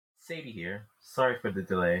Sadie here. Sorry for the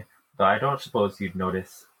delay, though I don't suppose you'd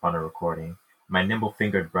notice on a recording. My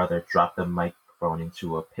nimble-fingered brother dropped the microphone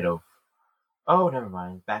into a pit of... Oh, never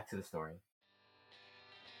mind. Back to the story.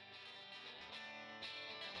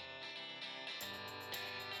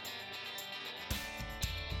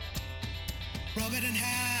 Robert and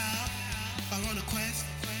Hal are on a quest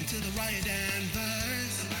into the riot and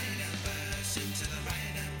verse.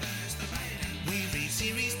 We read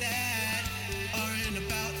series that are in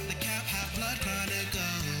about the Camp Half-Blood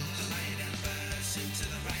Chronicles.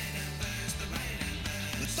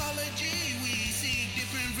 Mythology, we see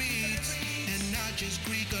different reads, and not just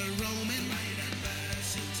Greek or Roman.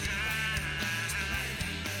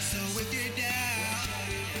 So if you're down,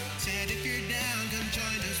 said if you're down, come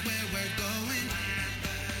join us where we're going.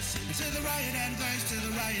 To the riot and verse, to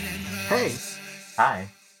the riot and verse. Hey. Hi.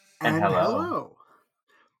 And hello.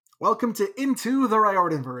 Welcome to Into the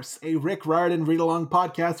Riordanverse, a Rick Riordan read-along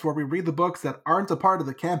podcast where we read the books that aren't a part of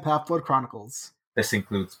the Camp Half-Blood Chronicles. This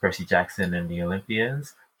includes Percy Jackson and the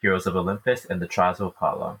Olympians, Heroes of Olympus, and the Trials of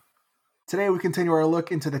Apollo. Today we continue our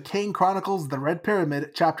look into the Kane Chronicles, The Red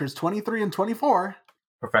Pyramid, chapters 23 and 24.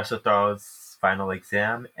 Professor Thrall's final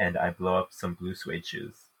exam, and I blow up some blue suede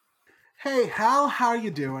shoes. Hey, Hal, how are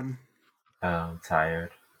you doing? I'm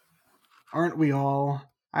tired. Aren't we all?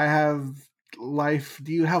 I have life.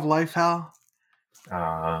 Do you have life, Hal?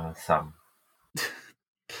 Some.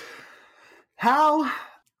 Hal,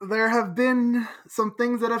 there have been some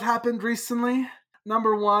things that have happened recently.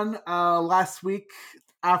 Number one, last week,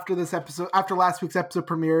 after last week's episode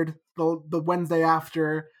premiered, the Wednesday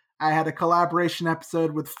after, I had a collaboration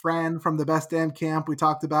episode with Fran from the Best Damn Camp. We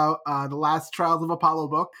talked about the last Trials of Apollo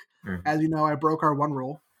book. Mm-hmm. As you know, I broke our one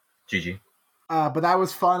rule. GG. But that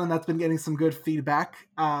was fun, and that's been getting some good feedback.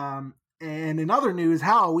 And in other news,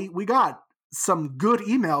 Hal, we got some good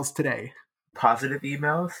emails today. Positive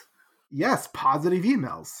emails? Yes, positive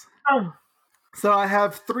emails. Oh. So I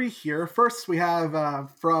have three here. First, we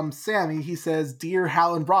have from Sammy. He says, "Dear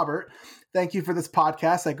Hal and Robert, thank you for this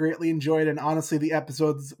podcast. I greatly enjoyed, and honestly, the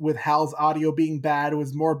episodes with Hal's audio being bad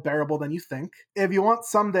was more bearable than you think. If you want,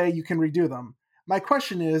 someday you can redo them. My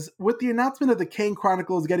question is, with the announcement of the Kane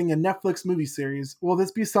Chronicles getting a Netflix movie series, will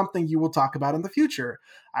this be something you will talk about in the future?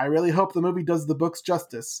 I really hope the movie does the books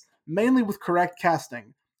justice, mainly with correct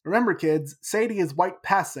casting. Remember, kids, Sadie is white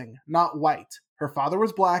passing, not white. Her father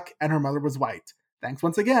was black, and her mother was white. Thanks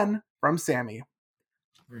once again, from Sammy."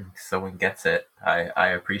 Someone gets it. I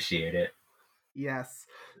appreciate it. Yes.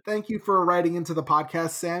 Thank you for writing into the podcast,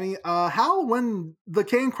 Sammy. How, when the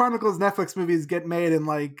Kane Chronicles Netflix movies get made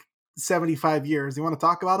in, 75 years, you want to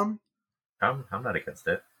talk about them? I'm not against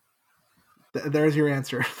it. There's your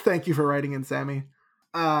answer. Thank you for writing in, Sammy.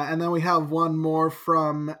 And then we have one more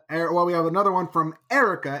from... we have another one from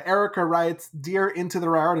Erica. Erica writes, "Dear Into the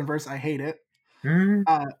Riordanverse, I hate it."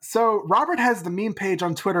 So Robert has the meme page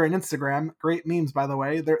on Twitter and Instagram. Great memes, by the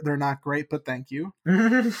way. They're not great, but thank you.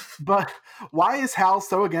 But why is Hal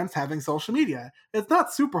so against having social media? It's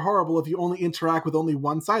not super horrible if you only interact with only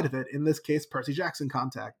one side of it, in this case, Percy Jackson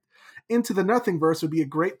contact. Into the Nothingverse would be a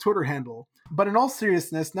great Twitter handle. But in all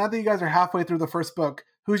seriousness, now that you guys are halfway through the first book,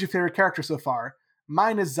 who's your favorite character so far?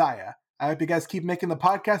 Mine is Zaya. I hope you guys keep making the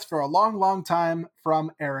podcast for a long, long time.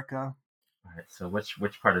 From Erica. All right, so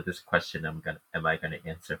which part of this question am I gonna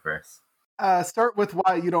answer first? Start with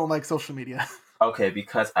why you don't like social media. Okay,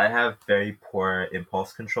 because I have very poor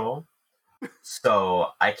impulse control. So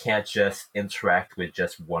I can't just interact with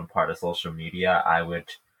just one part of social media. I would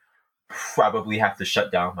probably have to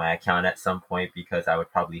shut down my account at some point because I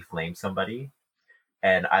would probably flame somebody.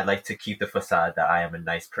 And I like to keep the facade that I am a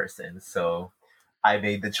nice person. So I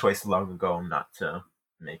made the choice long ago not to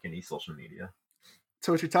make any social media.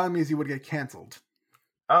 So what you're telling me is you would get canceled?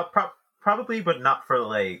 Probably, but not for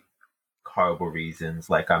horrible reasons.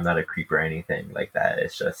 I'm not a creep or anything like that.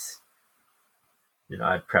 It's just,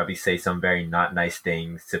 I'd probably say some very not nice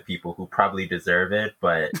things to people who probably deserve it,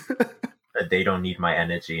 but they don't need my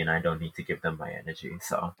energy and I don't need to give them my energy.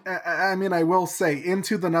 So I mean, I will say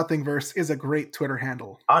Into the Nothingverse is a great Twitter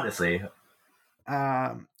handle. Honestly.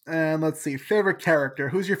 And let's see, favorite character.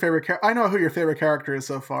 Who's your favorite character? I know who your favorite character is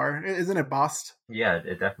so far. Isn't it Bast? Yeah,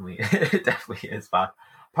 it definitely is Bast.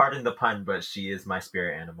 Pardon the pun, but she is my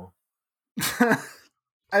spirit animal.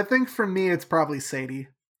 I think for me, it's probably Sadie.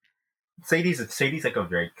 Sadie's a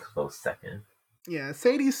very close second. Yeah,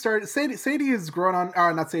 Sadie is growing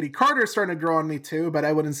on. Not Sadie. Carter's starting to grow on me too, but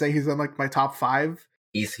I wouldn't say he's in my top 5.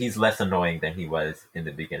 He's less annoying than he was in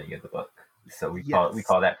the beginning of the book. So we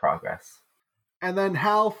call that progress. And then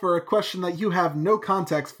Hal, for a question that you have no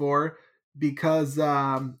context for because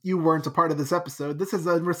you weren't a part of this episode. This is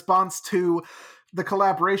a response to the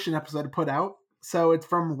collaboration episode I put out. So it's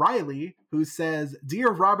from Riley, who says,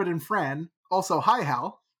 "Dear Robert and Fran," also hi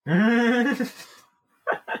Hal.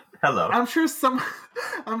 Hello. I'm sure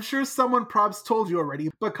someone probs told you already,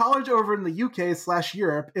 but college over in the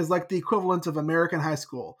UK/Europe is like the equivalent of American high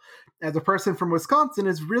school. As a person from Wisconsin,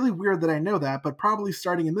 it's really weird that I know that, but probably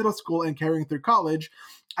starting in middle school and carrying through college,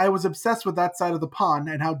 I was obsessed with that side of the pond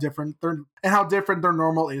and how different their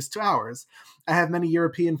normal is to ours. I have many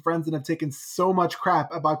European friends and have taken so much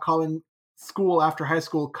crap about calling school after high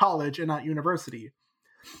school college and not university.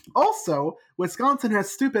 Also, Wisconsin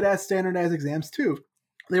has stupid-ass standardized exams too.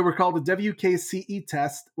 They were called the WKCE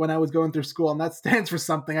test when I was going through school, and that stands for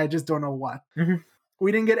something, I just don't know what. Mm-hmm.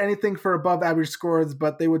 We didn't get anything for above average scores,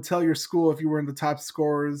 but they would tell your school if you were in the top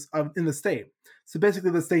scorers in the state. So basically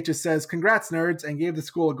the state just says, "Congrats, nerds," and gave the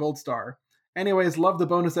school a gold star. Anyways, love the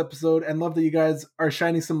bonus episode and love that you guys are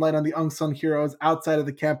shining some light on the unsung heroes outside of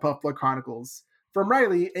the Camp Puffalo Chronicles. From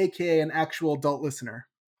Riley, aka an actual adult listener.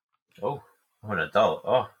 Oh, I'm an adult.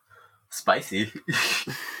 Oh, spicy.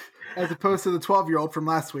 As opposed to the 12-year-old from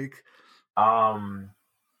last week.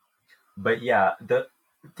 But yeah, the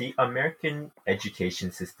American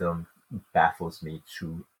education system baffles me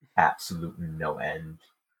to absolute no end.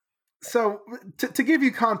 So, to give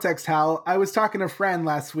you context, Hal, I was talking to a friend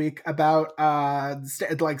last week about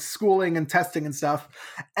like schooling and testing and stuff,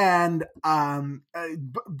 and Hal,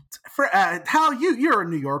 you're a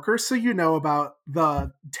New Yorker, so you know about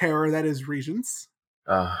the terror that is Regents.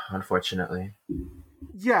 Unfortunately.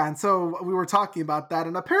 Yeah, and so we were talking about that,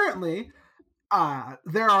 and apparently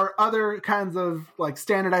there are other kinds of like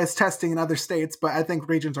standardized testing in other states, but I think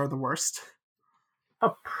Regents are the worst.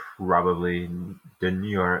 Probably the New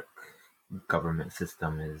York government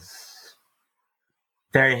system is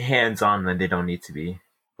very hands-on when they don't need to be,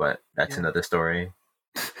 but that's another story.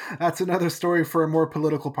 That's another story for a more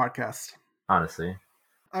political podcast. Honestly.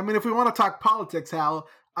 I mean, if we want to talk politics, Hal,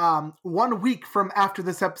 1 week from after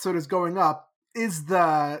this episode is going up is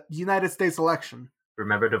the United States election.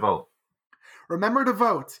 Remember to vote. Remember to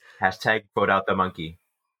vote. Hashtag vote out the monkey.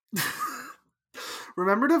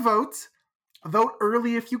 Remember to vote. Vote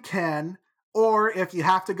early if you can. Or if you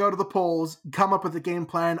have to go to the polls, come up with a game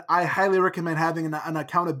plan. I highly recommend having an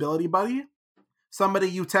accountability buddy. Somebody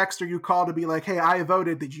you text or you call to be like, "Hey, I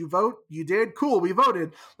voted. Did you vote? You did? Cool, we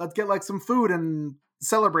voted. Let's get like some food and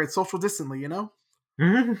celebrate social distantly, you know?"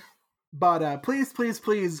 Mm-hmm. But please, please,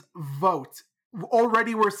 please vote.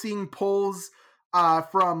 Already we're seeing polls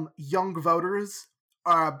from young voters.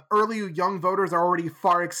 Early young voters are already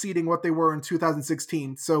far exceeding what they were in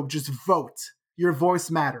 2016. So just vote. Your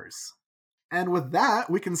voice matters. And with that,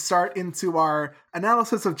 we can start into our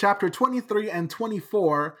analysis of chapter 23 and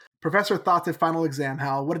 24. Professor Thoughts at Final Exam.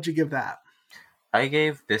 Hal, what did you give that? I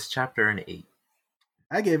gave this chapter an 8.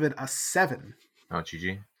 I gave it a 7. Oh,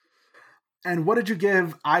 GG. And what did you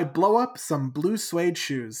give I Blow Up Some Blue Suede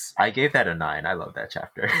Shoes? I gave that a 9. I love that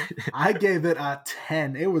chapter. I gave it a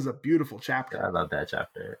 10. It was a beautiful chapter. I love that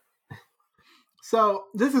chapter. So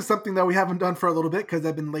this is something that we haven't done for a little bit because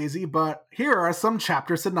I've been lazy, but here are some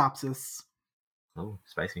chapter synopsis. Oh,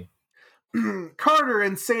 spicy. Carter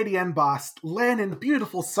and Sadie and Bost land in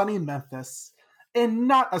beautiful sunny Memphis. In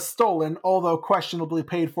not a stolen, although questionably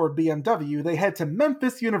paid for BMW, they head to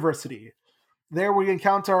Memphis University. There we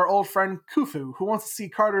encounter our old friend Khufu, who wants to see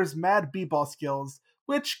Carter's mad b-ball skills,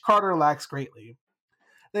 which Carter lacks greatly.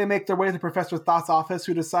 They make their way to Professor Thoth's office,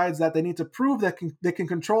 who decides that they need to prove that they can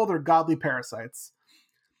control their godly parasites.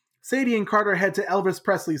 Sadie and Carter head to Elvis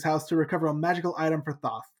Presley's house to recover a magical item for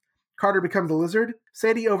Thoth. Carter becomes a lizard,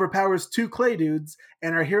 Sadie overpowers 2 clay dudes,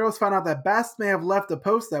 and our heroes find out that Bast may have left a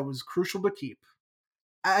post that was crucial to keep.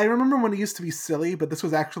 I remember when it used to be silly, but this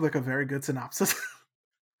was actually like a very good synopsis.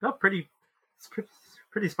 No, pretty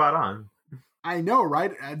spot on. I know,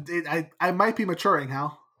 right? I might be maturing,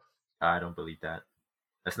 Hal. I don't believe that.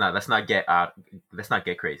 Let's not get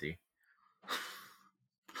crazy.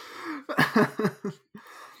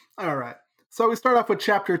 All right. So we start off with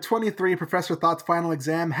chapter 23, Professor Thought's Final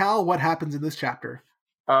Exam. Hal, what happens in this chapter?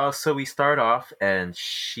 So we start off, and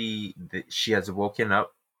she has woken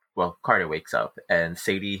up. Well, Carter wakes up, and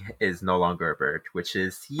Sadie is no longer a bird, which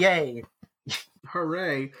is yay!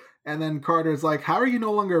 Hooray! And then Carter's like, "How are you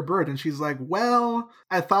no longer a bird?" And she's like, "Well,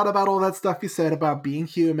 I thought about all that stuff you said about being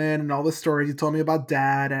human and all the stories you told me about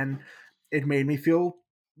Dad, and it made me feel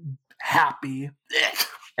happy."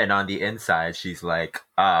 And on the inside, she's like,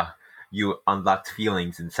 you unlocked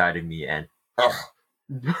feelings inside of me, and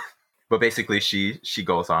but basically she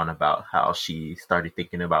goes on about how she started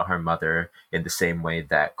thinking about her mother in the same way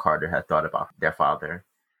that Carter had thought about their father,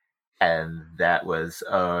 and that was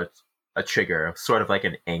a trigger, sort of like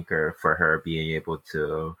an anchor for her being able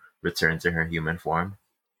to return to her human form.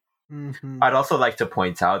 Mm-hmm. I'd also like to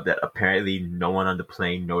point out that apparently no one on the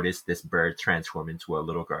plane noticed this bird transform into a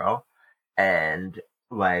little girl, and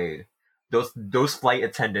like those flight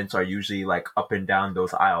attendants are usually like up and down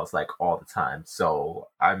those aisles like all the time. So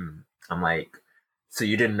I'm like, so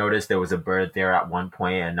you didn't notice there was a bird there at one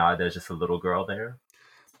point, and now there's just a little girl there?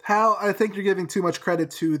 Hal, I think you're giving too much credit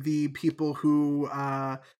to the people who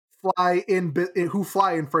fly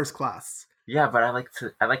in first class. Yeah, but I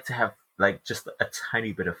like to have like just a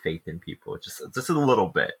tiny bit of faith in people, just a little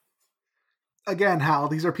bit. Again, Hal,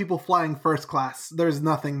 these are people flying first class. There's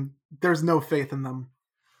no faith in them.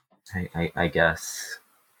 I guess.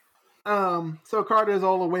 So Carter is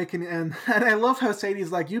all awake and I love how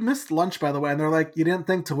Sadie's like, you missed lunch, by the way. And they're like, you didn't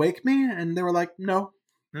think to wake me? And they were like, no.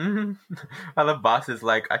 I love Boss is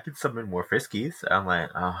like, I could summon more Friskies. I'm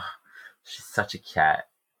like, oh, she's such a cat.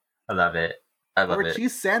 I love it. I love it.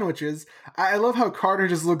 Cheese sandwiches. I love how Carter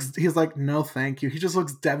just looks, he's like, no, thank you. He just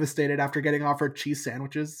looks devastated after getting offered cheese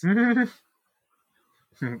sandwiches.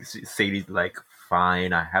 Sadie's like,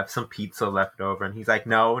 fine, I have some pizza left over. And he's like,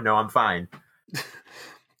 no, I'm fine.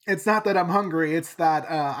 It's not that I'm hungry. It's that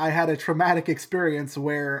I had a traumatic experience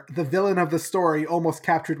where the villain of the story almost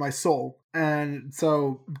captured my soul. And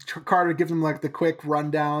so Carter gives him like the quick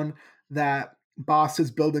rundown that Boss is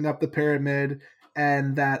building up the pyramid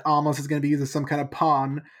and that Amos is going to be used as some kind of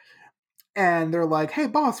pawn. And they're like, hey,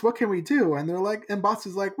 Boss, what can we do? And they're like, and Boss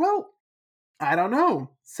is like, well, I don't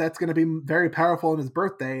know. Set's going to be very powerful on his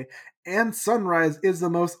birthday, and sunrise is the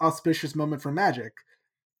most auspicious moment for magic.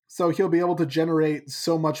 So he'll be able to generate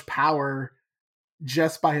so much power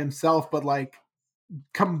just by himself, but like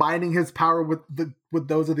combining his power with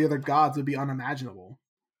those of the other gods would be unimaginable.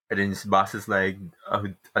 And then his boss is like,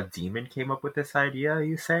 a demon came up with this idea,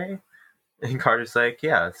 you say? And Carter's like,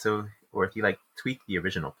 yeah, so, or he like tweaked the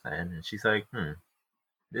original plan. And she's like,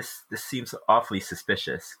 this seems awfully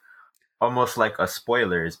suspicious. Almost like a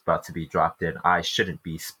spoiler is about to be dropped in. I shouldn't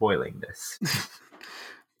be spoiling this.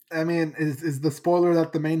 I mean, is the spoiler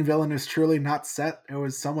that the main villain is truly not Set? It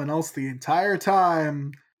was someone else the entire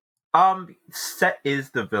time. Set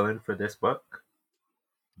is the villain for this book,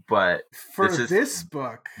 but for this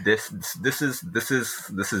book, this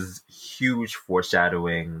is huge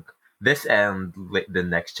foreshadowing. This and the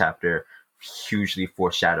next chapter hugely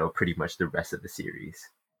foreshadow pretty much the rest of the series.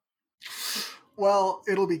 Well,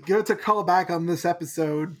 it'll be good to call back on this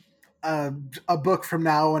episode a book from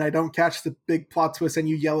now when I don't catch the big plot twist and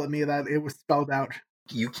you yell at me that it was spelled out.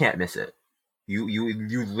 You can't miss it.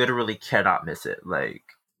 You literally cannot miss it. Like,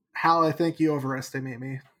 Hal, I think you overestimate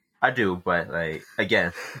me. I do, but like,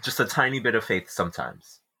 again, just a tiny bit of faith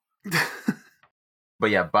sometimes. But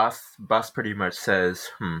yeah, Boss pretty much says,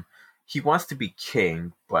 he wants to be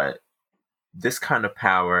king, but this kind of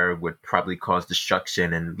power would probably cause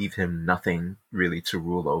destruction and leave him nothing really to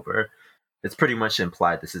rule over. It's pretty much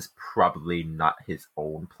implied this is probably not his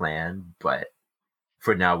own plan, but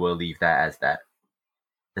for now we'll leave that as that.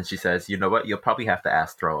 And she says, you know what, you'll probably have to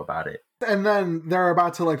ask Thro about it. And then they're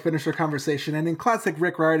about to like finish their conversation, and in classic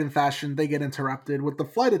Rick Riordan fashion, they get interrupted with the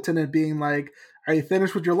flight attendant being like, are you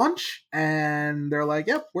finished with your lunch? And they're like,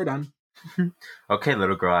 yep, we're done. Okay,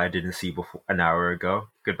 little girl I didn't see before an hour ago.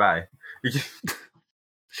 Goodbye.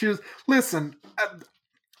 She was, listen,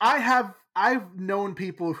 I've known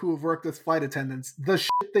people who have worked as flight attendants. The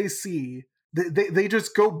shit they see, they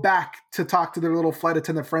just go back to talk to their little flight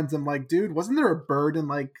attendant friends and like, dude, wasn't there a bird in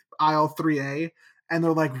like aisle 3A? And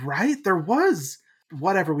they're like, right, there was.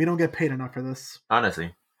 Whatever, we don't get paid enough for this.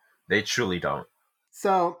 Honestly, they truly don't.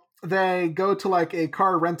 So they go to like a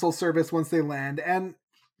car rental service once they land, and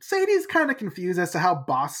Sadie's kind of confused as to how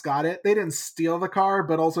Boss got it. They didn't steal the car,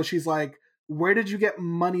 but also she's like, where did you get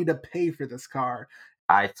money to pay for this car?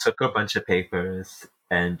 I took a bunch of papers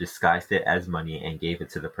and disguised it as money and gave it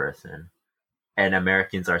to the person. And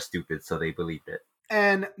Americans are stupid, so they believed it.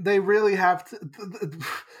 And they really have to,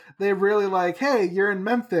 they really like, hey, you're in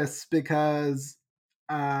Memphis because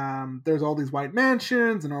there's all these white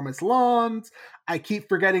mansions, enormous lawns. I keep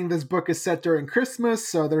forgetting this book is set during Christmas,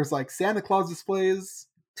 so there's like Santa Claus displays.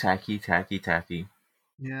 Tacky.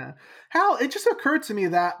 Yeah. Hal, it just occurred to me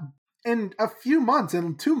that in a few months,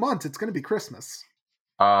 in 2 months, it's going to be Christmas.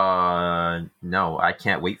 No, I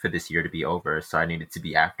can't wait for this year to be over, so I need it to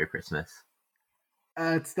be after Christmas.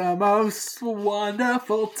 It's the most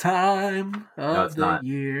wonderful time of the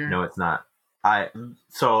year. No, it's not.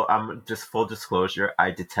 So I'm just full disclosure,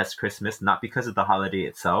 I detest Christmas, not because of the holiday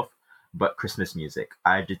itself, but Christmas music.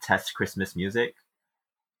 I detest Christmas music.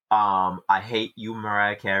 I hate you,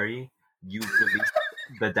 Mariah Carey. You released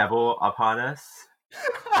the devil upon us.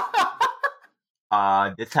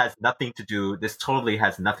 This totally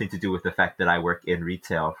has nothing to do with the fact that I work in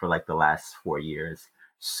retail for like the last 4 years.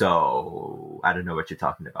 So I don't know what you're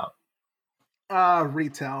talking about.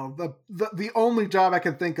 Retail. The only job I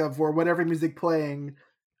can think of where whatever music playing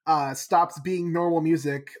stops being normal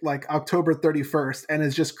music like October 31st and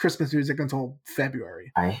is just Christmas music until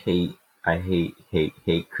February. I hate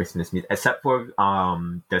Christmas music, except for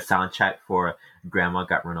the soundtrack for Grandma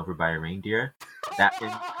Got Run Over by a Reindeer. That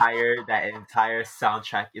entire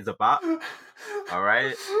soundtrack is about. All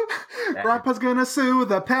right. Grandpa's gonna sue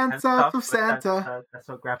the pants off of Santa. That's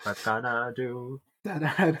what Grandpa's gonna do.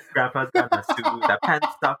 Da-da. Grandpa's gonna sue the pants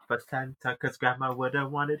off of Santa because Grandma would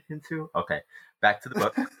have wanted him to. Okay, back to the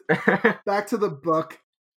book. Back to the book.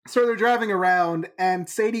 So they're driving around, and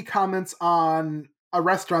Sadie comments on a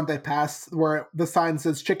restaurant they pass where the sign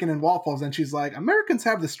says chicken and waffles, and she's like, Americans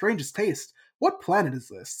have the strangest taste. What planet is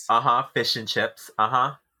this? Fish and chips.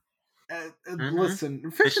 Mhm.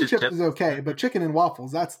 Listen, fish and chips is okay, but chicken and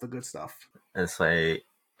waffles, that's the good stuff. It's like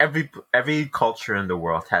every culture in the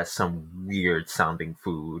world has some weird sounding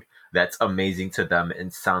food that's amazing to them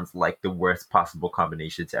and sounds like the worst possible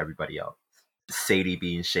combination to everybody else. Sadie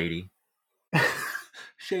being shady.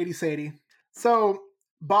 Shady Sadie. So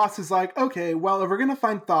Boss is like, okay, well, if we're going to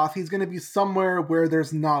find Thoth, he's going to be somewhere where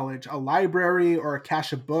there's knowledge, a library or a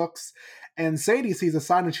cache of books. And Sadie sees a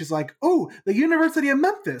sign and she's like, oh, the University of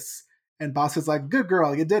Memphis. And Boss is like, good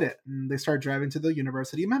girl, you did it. And they start driving to the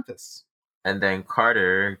University of Memphis. And then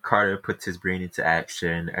Carter puts his brain into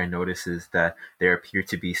action and notices that there appear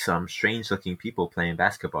to be some strange-looking people playing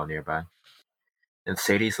basketball nearby. And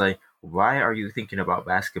Sadie's like, why are you thinking about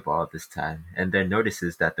basketball at this time? And then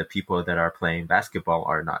notices that the people that are playing basketball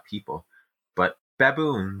are not people, but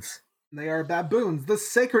baboons. They are baboons, the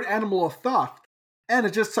sacred animal of Thoth. And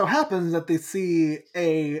it just so happens that they see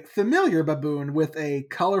a familiar baboon with a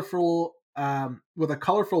colorful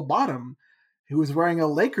bottom who is wearing a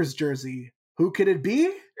Lakers jersey. Who could it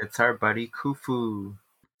be? It's our buddy Khufu.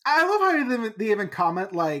 I love how they even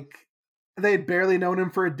comment like they had barely known him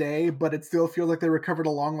for a day, but it still feels like they recovered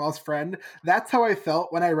a long lost friend. That's how I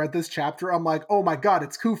felt when I read this chapter. I'm like, oh my god,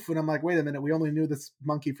 it's Khufu. And I'm like, wait a minute, we only knew this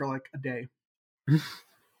monkey for like a day.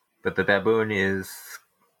 But the baboon is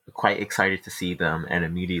quite excited to see them and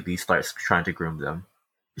immediately starts trying to groom them.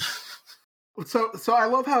 So I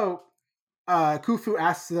love how Khufu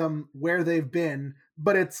asks them where they've been,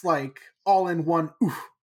 but it's like all in one oof.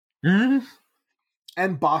 Mm-hmm.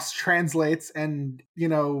 And Boss translates, and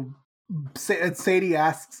Sadie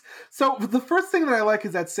asks. So the first thing that I like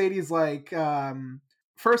is that Sadie's like,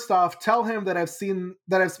 first off, tell him that I've spent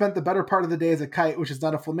the better part of the day as a kite, which is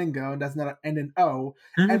not a flamingo and does not end in O.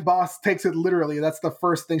 Mm-hmm. And Boss takes it literally. That's the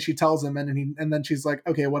first thing she tells him, and then she's like,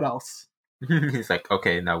 okay, what else? He's like,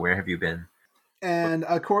 okay, now where have you been? And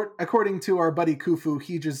according to our buddy Khufu,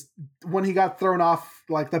 he just, when he got thrown off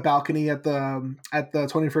like the balcony at the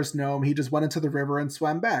 21st Gnome, he just went into the river and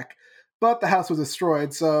swam back. But the house was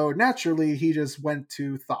destroyed, so naturally he just went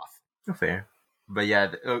to Thoth. Fair, but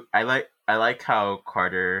yeah, I like how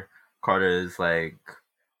Carter is like,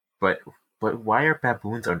 but why are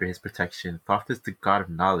baboons under his protection? Thoth is the god of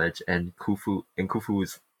knowledge, and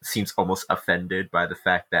Khufu seems almost offended by the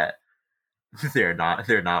fact that they're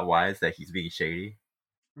not wise, that he's being shady.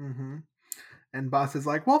 Mm-hmm. And Boss is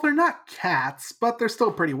like, well, they're not cats, but they're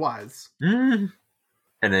still pretty wise. Mm.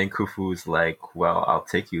 And then Khufu's like, well, I'll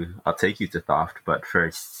take you to Thoth, but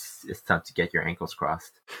first it's time to get your ankles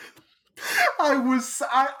crossed. I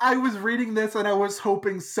was reading this and I was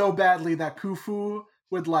hoping so badly that Khufu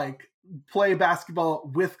would like play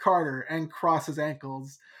basketball with Carter and cross his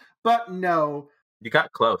ankles, but no. You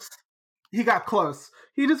got close. He got close.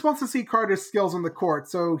 He just wants to see Carter's skills on the court.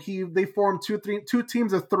 So they formed two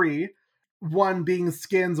teams of three, one being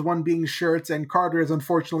skins, one being shirts, and Carter is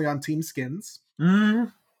unfortunately on Team Skins,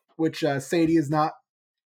 which Sadie is not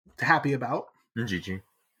happy about. GG.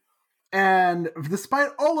 And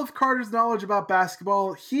despite all of Carter's knowledge about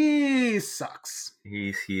basketball, he sucks. He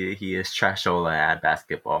is trashola at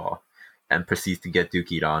basketball and proceeds to get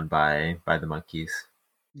dookied on by the monkeys.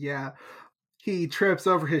 Yeah. He trips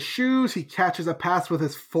over his shoes. He catches a pass with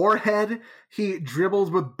his forehead. He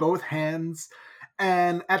dribbles with both hands.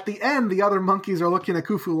 And at the end, the other monkeys are looking at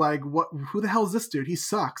Khufu like, "What? Who the hell is this dude? He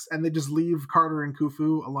sucks." And they just leave Carter and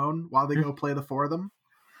Khufu alone while they go play the four of them.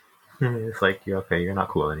 It's like, okay, you're not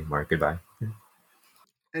cool anymore. Goodbye.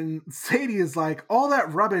 And Sadie is like, all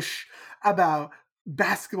that rubbish about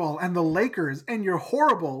basketball and the Lakers, and you're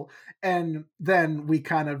horrible. And then we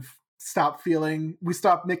kind of stop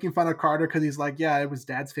making fun of Carter because he's like, yeah, it was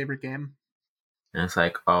Dad's favorite game. And it's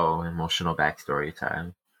like, oh, emotional backstory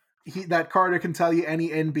time. that Carter can tell you any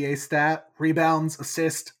NBA stat, rebounds,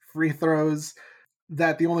 assist, free throws,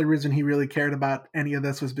 that the only reason he really cared about any of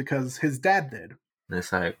this was because his dad did. And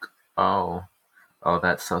it's like, oh,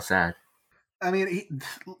 that's so sad. I mean,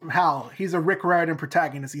 Hal, he's a Rick Riordan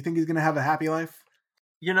protagonist. You think he's going to have a happy life?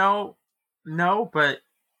 No, but,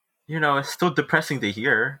 it's still depressing to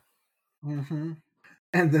hear. Mm-hmm.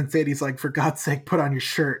 And then Sadie's like, for God's sake, put on your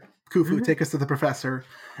shirt. Khufu, take us to the professor.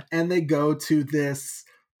 And they go to this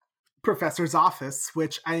professor's office,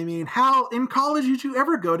 which, I mean, Hal, in college, did you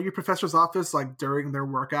ever go to your professor's office, like, during their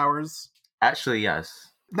work hours? Actually, yes.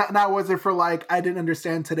 Now, was it for, like, I didn't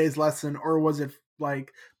understand today's lesson, or was it,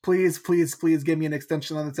 like, please give me an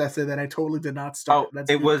extension on this essay that I totally did not start?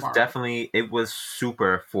 It was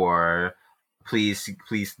super for, please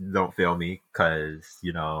don't fail me, because,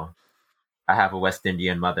 I have a West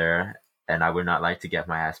Indian mother, and I would not like to get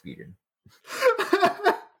my ass beaten.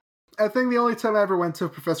 I think the only time I ever went to a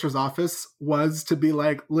professor's office was to be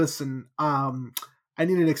like, listen, I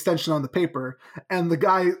need an extension on the paper. And the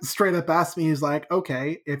guy straight up asked me, he's like,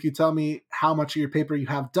 okay, if you tell me how much of your paper you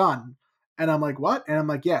have done. And I'm like, what? And I'm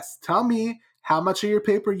like, yes, tell me how much of your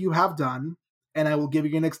paper you have done, and I will give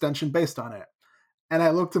you an extension based on it. And I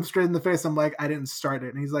looked him straight in the face. I'm like, I didn't start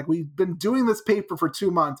it. And he's like, we've been doing this paper for 2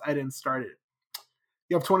 months. I didn't start it.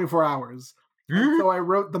 You have 24 hours. So I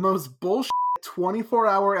wrote the most bullshit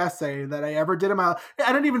 24-hour essay that I ever did in my life.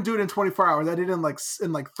 I didn't even do it in 24 hours. I did it in like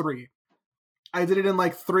 3. I did it in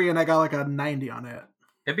like 3, and I got like a 90 on it.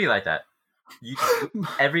 It'd be like that.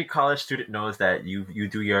 Every college student knows that you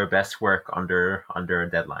do your best work under a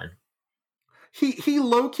deadline. He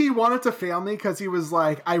low-key wanted to fail me because he was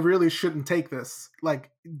like, I really shouldn't take this.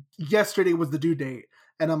 Like, yesterday was the due date.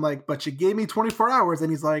 And I'm like, but you gave me 24 hours. And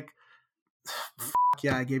he's like,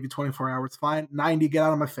 yeah, I gave you 24 hours. Fine. 90, get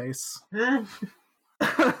out of my face.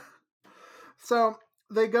 So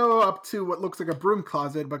they go up to what looks like a broom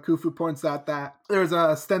closet, but Khufu points out that there's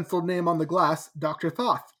a stenciled name on the glass, Dr.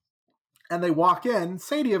 Thoth. And they walk in,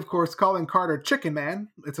 Sadie, of course, calling Carter Chicken Man.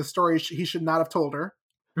 It's a story he should not have told her.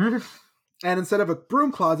 And instead of a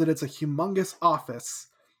broom closet, it's a humongous office.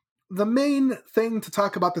 The main thing to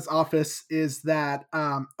talk about this office is that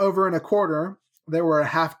over in a corner, there were a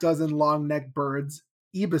half dozen long-necked birds,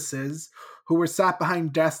 ibises, who were sat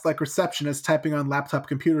behind desks like receptionists typing on laptop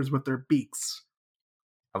computers with their beaks.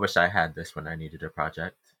 I wish I had this when I needed a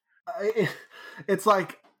project. It's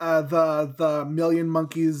like the million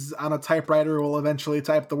monkeys on a typewriter will eventually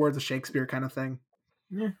type the words of Shakespeare kind of thing.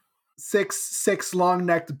 Yeah. Six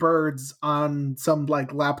long-necked birds on some like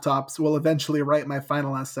laptops will eventually write my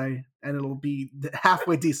final essay, and it'll be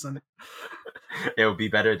halfway decent. It will be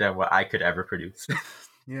better than what I could ever produce.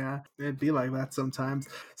 Yeah, it'd be like that sometimes.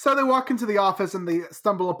 So they walk into the office and they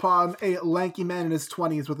stumble upon a lanky man in his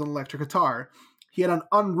 20s with an electric guitar. He had an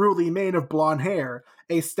unruly mane of blonde hair,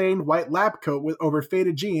 a stained white lab coat with over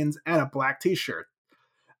faded jeans, and a black t-shirt.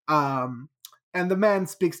 And the man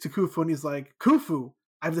speaks to Khufu and he's like, Khufu,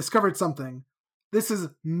 I've discovered something. This is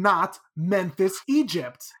not Memphis,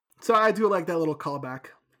 Egypt. So I do like that little callback.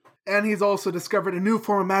 And he's also discovered a new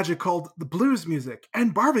form of magic called the blues music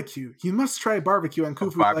and barbecue. You must try barbecue. And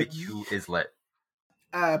Khufu barbecue is lit.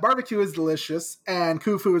 Barbecue is delicious, and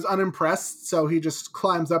Khufu is unimpressed, so he just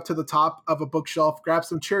climbs up to the top of a bookshelf, grabs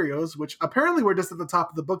some Cheerios, which apparently were just at the top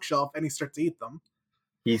of the bookshelf, and he starts to eat them.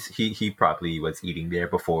 He probably was eating there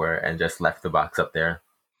before and just left the box up there.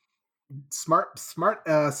 Smart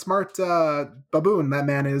baboon that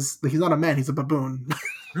man is. He's not a man, he's a baboon.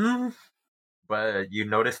 But you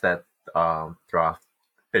notice that Thoth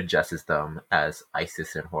addresses them as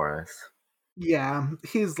Isis and Horus. Yeah,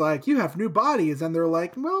 he's like, you have new bodies, and they're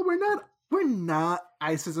like, well, we're not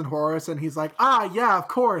Isis and Horus, and he's like, yeah, of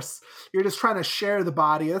course, you're just trying to share the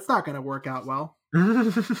body. It's not going to work out well.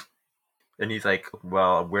 And he's like,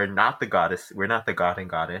 well, we're not the goddess, we're not the god and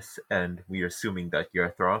goddess, and we're assuming that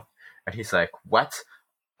you're Thoth. And he's like, what?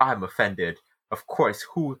 I'm offended. Of course,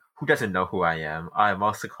 who doesn't know who I am? I'm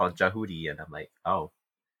also called Jahudi, and I'm like, oh,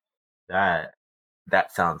 that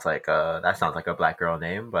sounds like a black girl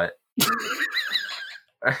name, but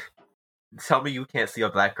tell me you can't see a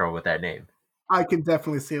black girl with that name. I can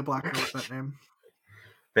definitely see a black girl with that name.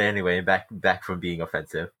 But anyway, back from being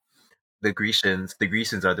offensive. The Grecians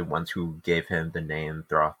are the ones who gave him the name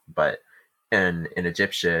Thoth, but in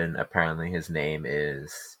Egyptian, apparently his name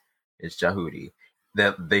is Jahudi.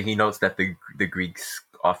 He notes that the Greeks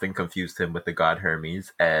often confused him with the god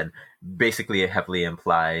Hermes, and basically it heavily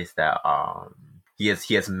implies that he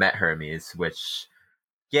has met Hermes, which,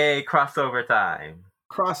 yay, crossover time.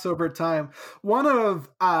 Crossover time. One of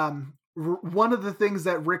one of the things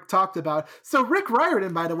that Rick talked about. So Rick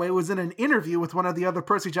Riordan, by the way, was in an interview with one of the other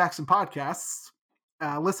Percy Jackson podcasts.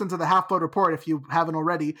 Listen to the Half Blood Report if you haven't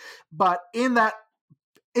already. But in that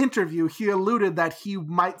interview, he alluded that he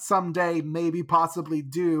might someday maybe possibly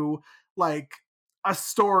do like a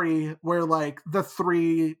story where like the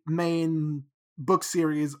three main book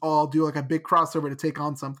series all do like a big crossover to take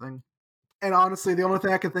on something. And honestly, the only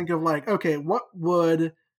thing I can think of, like, okay, what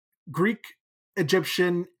would Greek,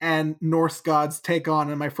 Egyptian, and Norse gods take on?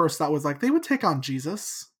 And my first thought was like, they would take on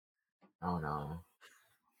Jesus. Oh no.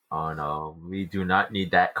 Oh no. We do not need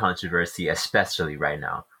that controversy, especially right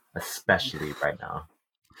now.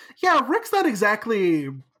 Yeah, Rick's not exactly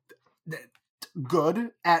good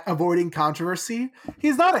at avoiding controversy.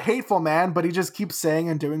 He's not a hateful man, but he just keeps saying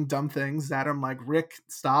and doing dumb things that I'm like, Rick,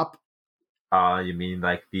 stop. You mean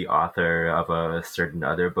like the author of a certain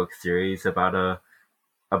other book series about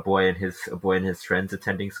a boy and his friends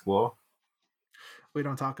attending school? We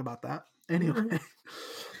don't talk about that. Anyway.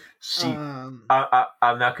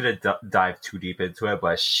 I'm not going to dive too deep into it,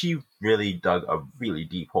 but she really dug a really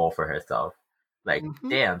deep hole for herself. Like,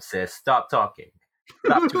 damn, sis, stop talking.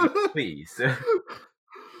 Stop tweeting, please.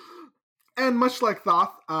 And much like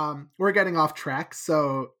Thoth, we're getting off track.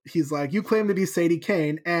 So he's like, you claim to be Sadie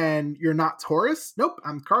Kane and you're not Taurus? Nope,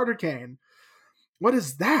 I'm Carter Kane. What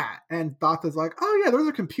is that? And Thoth is like, oh yeah, those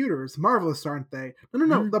are computers. Marvelous, aren't they?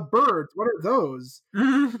 No, the birds. What are those?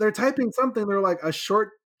 They're typing something. They're like a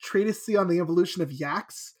short treatise on the evolution of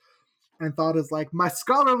yaks. And Thoth is like, my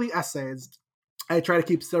scholarly essays. I try to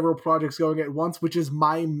keep several projects going at once, which is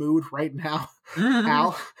my mood right now.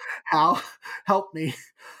 Hal, help me.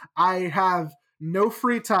 I have no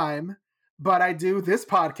free time, but I do this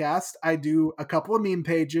podcast. I do a couple of meme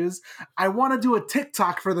pages. I want to do a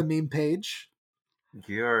TikTok for the meme page.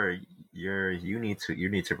 You need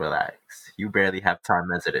to relax. You barely have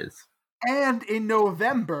time as it is. And in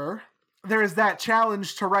November, there is that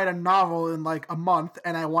challenge to write a novel in like a month,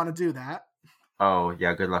 and I want to do that. Oh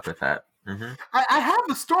yeah, good luck with that. I have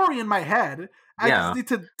the story in my head. I just need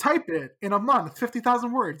to type it in a month,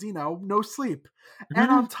 50,000 words, no sleep.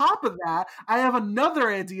 And on top of that, I have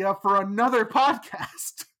another idea for another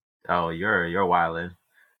podcast. Oh, you're wildin'.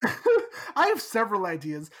 I have several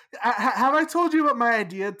ideas. Have I told you about my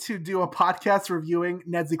idea to do a podcast reviewing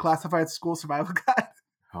Ned's Declassified School Survival Guide?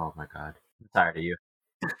 Oh my god. I'm tired of you.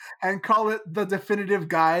 And call it the definitive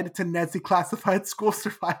guide to Ned's Declassified School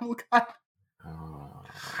Survival Guide.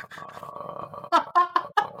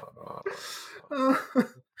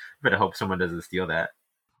 Better hope someone doesn't steal that.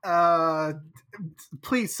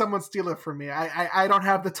 Please, someone steal it from me. I don't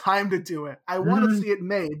have the time to do it. I want to see it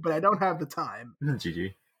made, but I don't have the time.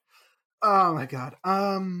 GG. Oh my god.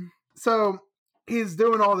 So he's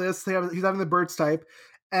doing all this. He's having the birds type,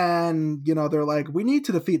 and they're like, "We need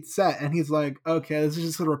to defeat Set," and he's like, "Okay, this is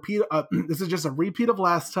just a repeat. This is just a repeat of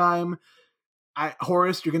last time.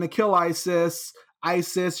 Horus, you're gonna kill Isis.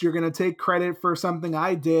 Isis, you're gonna take credit for something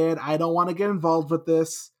I did. I don't want to get involved with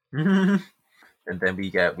this." And then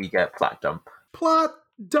we get plot dump. Plot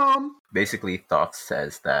dump. Basically, Thoth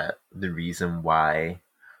says that the reason why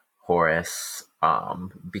Horus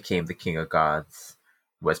became the king of gods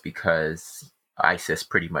was because Isis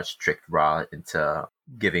pretty much tricked Ra into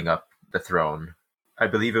giving up the throne. I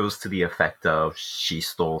believe it was to the effect of she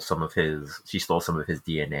stole some of his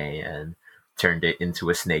DNA and turned it into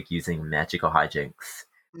a snake using magical hijinks.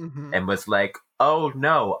 And was like, "Oh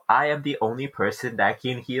no, I am the only person that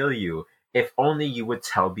can heal you. If only you would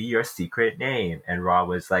tell me your secret name." And Ra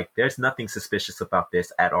was like, "There's nothing suspicious about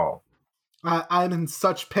this at all. I'm in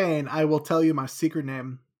such pain. I will tell you my secret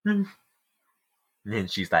name." And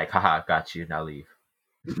she's like, "Haha, got you. Now leave."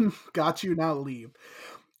 Got you. Now leave.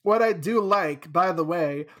 What I do like, by the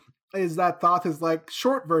way, is that Thoth is like,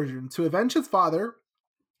 short version, to avenge his father,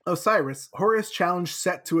 Osiris, Horus challenged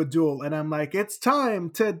Set to a duel. And I'm like, it's time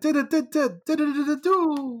to duel.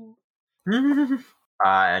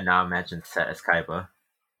 And now imagine Set as Kaiba.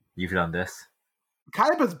 You've done this.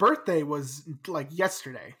 Kaiba's birthday was like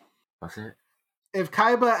yesterday. Was it? If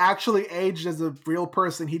Kaiba actually aged as a real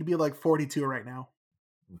person, he'd be like 42 right now.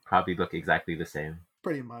 Probably look exactly the same.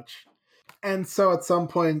 Pretty much. And so at some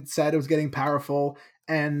point, Set was getting powerful,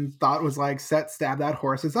 and Thoth was like, Set stabbed out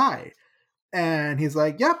Horus's eye. And he's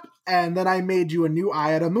like, yep. And then I made you a new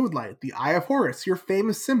eye out of moonlight, the Eye of Horus, your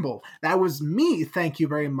famous symbol. That was me, thank you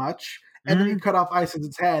very much. And then he cut off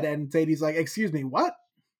Isis's head, and Sadie's like, excuse me, what?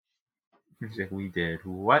 We did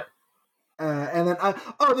what? And then,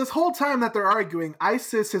 this whole time that they're arguing,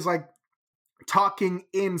 Isis is like talking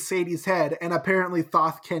in Sadie's head, and apparently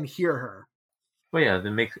Thoth can hear her. Well, yeah,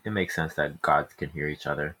 it makes sense that gods can hear each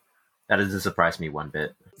other. That doesn't surprise me one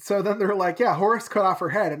bit. So then they're like, yeah, Horus cut off her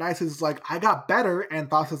head. And Isis is like, I got better. And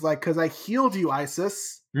Thoth is like, because I healed you,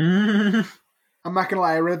 Isis. I'm not going to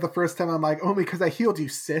lie. I read it the first time. I'm like, only because I healed you,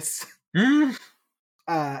 sis. And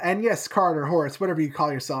yes, Carter, Horus, whatever you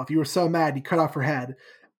call yourself. You were so mad you cut off her head.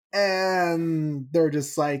 And they're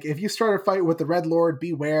just like, if you start a fight with the Red Lord,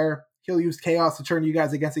 beware. He'll use chaos to turn you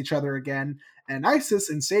guys against each other again. And Isis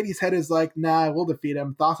in Sadie's head is like, nah, we'll defeat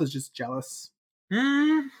him. Thoth is just jealous.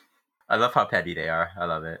 I love how petty they are. I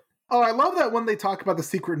love it. Oh, I love that when they talk about the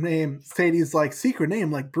secret name, Sadie's like, secret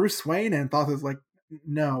name, like Bruce Wayne, and Thoth is like,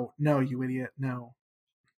 no, you idiot, no.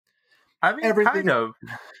 I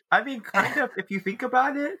mean, kind of. If you think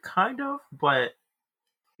about it, kind of, but...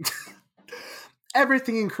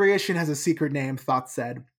 Everything in creation has a secret name, Thoth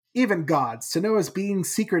said. Even gods. To know his being's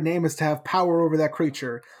secret name is to have power over that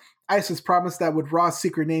creature. Isis promised that with Ra's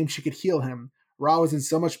secret name, she could heal him. Ra was in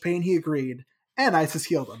so much pain, he agreed. And Isis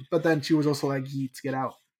healed him. But then she was also like, yeet, get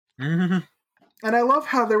out. And I love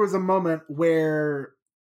how there was a moment where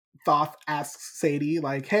Thoth asks Sadie,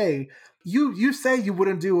 like, hey, you say you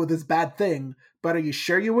wouldn't do this bad thing, but are you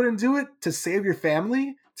sure you wouldn't do it to save your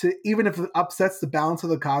family? To even if it upsets the balance of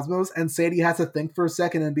the cosmos? And Sadie has to think for a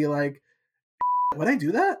second and be like, would I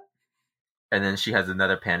do that? And then she has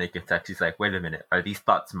another panic attack. She's like, wait a minute, are these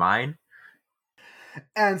thoughts mine?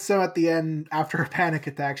 And so at the end, after her panic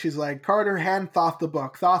attack, she's like, Carter, hand Thoth the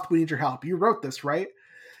book. Thoth, we need your help. You wrote this, right?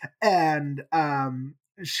 And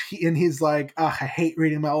he's like, ugh, I hate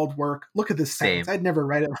reading my old work. Look at this sentence. I'd never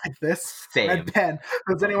write it like this. Same. Red pen.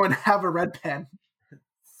 Does anyone have a red pen?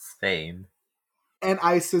 Same. And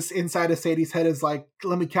Isis inside of Sadie's head is like,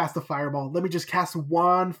 let me cast a fireball. Let me just cast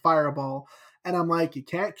one fireball. And I'm like, you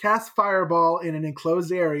can't cast fireball in an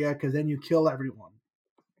enclosed area because then you kill everyone.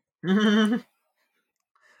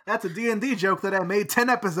 That's a D&D joke that I made 10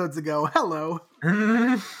 episodes ago. Hello.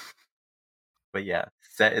 But yeah,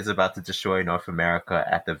 Set is about to destroy North America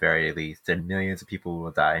at the very least, and millions of people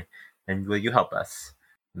will die. And will you help us?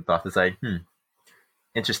 And Thoth is like,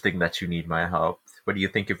 interesting that you need my help. What do you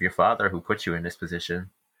think of your father who put you in this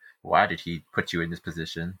position? Why did he put you in this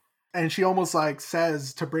position? And she almost like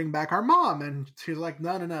says to bring back our mom. And she's like,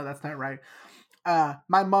 no, that's not right.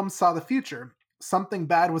 My mom saw the future. Something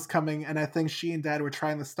bad was coming, and I think she and Dad were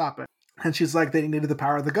trying to stop it. And she's like, they needed the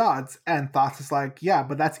power of the gods. And Thoth is like, yeah,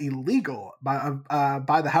 but that's illegal by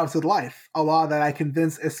the House of Life, a law that I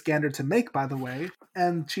convinced Iskander to make, by the way.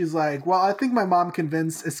 And she's like, well, I think my mom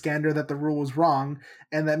convinced Iskander that the rule was wrong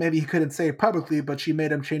and that maybe he couldn't say it publicly, but she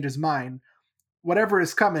made him change his mind. Whatever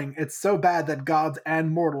is coming, it's so bad that gods and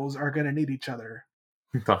mortals are going to need each other.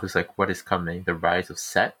 Thoth is like, what is coming? The rise of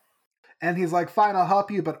Set? And he's like, fine, I'll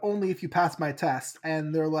help you, but only if you pass my test.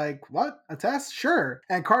 And they're like, what? A test? Sure.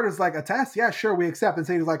 And Carter's like, a test? Yeah, sure, we accept. And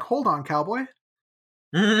Sadie's like, hold on, cowboy.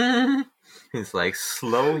 He's like,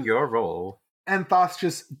 slow your roll. And Thoth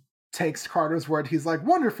just takes Carter's word. He's like,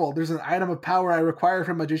 wonderful. There's an item of power I require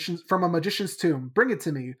from a magician's tomb. Bring it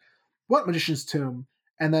to me. What magician's tomb?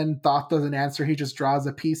 And then Thoth doesn't answer. He just draws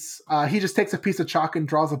a piece. He just takes a piece of chalk and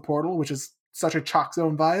draws a portal, which is such a Chalk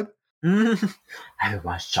Zone vibe. I haven't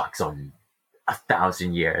watched Chalk Zone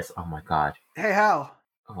 1,000 years. Oh my god. Hey, Hal.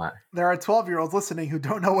 What? There are 12-year-olds listening who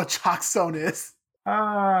don't know what Chalk Zone is. Right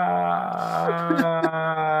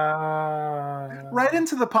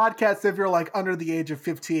into the podcast if you're like under the age of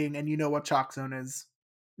 15 and you know what Chalk Zone is.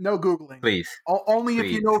 No Googling. Please. Only if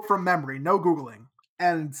you know from memory. No Googling.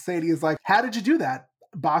 And Sadie is like, how did you do that?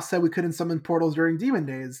 Boss said we couldn't summon portals during demon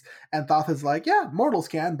days. And Thoth is like, yeah, mortals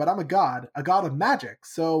can, but I'm a god of magic.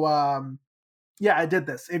 So, yeah, I did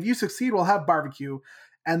this. If you succeed, we'll have barbecue.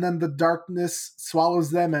 And then the darkness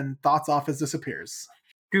swallows them and Thoth's office disappears.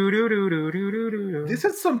 This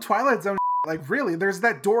is some Twilight Zone. Like, really, there's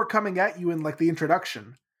that door coming at you in, like, the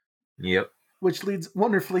introduction. Yep. Which leads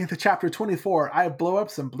wonderfully into chapter 24. I blow up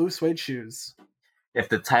some blue suede shoes. If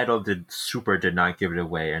the title did not give it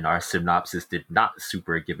away, and our synopsis did not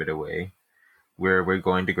super give it away, we're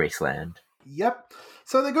going to Graceland. Yep.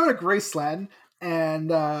 So they go to Graceland, and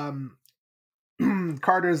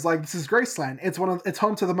Carter's like, "This is Graceland. It's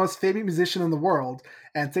home to the most famous musician in the world."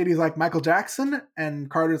 And Sadie's like, "Michael Jackson," and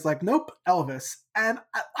Carter's like, "Nope, Elvis." And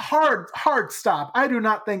hard stop. I do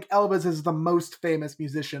not think Elvis is the most famous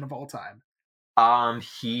musician of all time.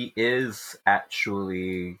 He is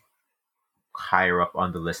actually higher up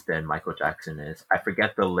on the list than Michael Jackson is. I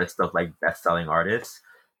forget the list of like best-selling artists,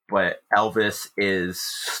 but Elvis is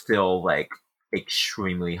still like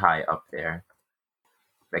extremely high up there.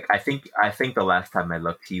 Like I think the last time I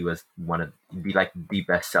looked, he was one of the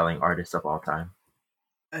best-selling artists of all time.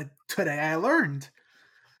 Today I learned.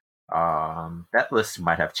 That list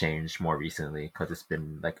might have changed more recently because it's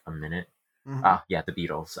been like a minute. Ah, yeah, the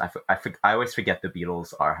Beatles. I always forget the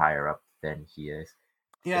Beatles are higher up than he is.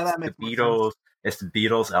 Yeah, It's that the makes more Beatles. It's the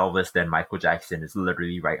Beatles, Elvis, then Michael Jackson is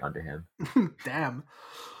literally right under him. sense. Damn.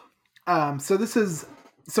 So this is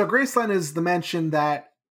Graceland is the mansion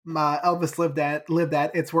that Elvis lived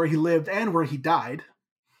at. It's where he lived and where he died.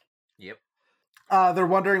 Yep. They're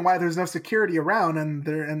wondering why there's no security around,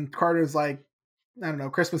 and Carter's like, I don't know,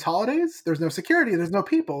 Christmas holidays. There's no security. There's no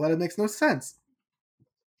people. That makes no sense.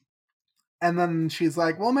 And then she's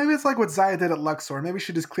like, well, maybe it's like what Zaya did at Luxor. Maybe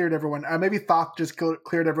she just cleared everyone. Maybe Thoth just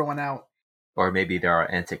cleared everyone out. Or maybe there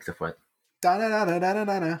are antics afoot.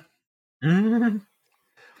 Da-na-na-na-na-na-na.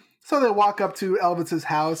 So they walk up to Elvis's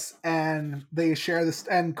house and they share this.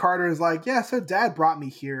 And Carter's like, yeah, so Dad brought me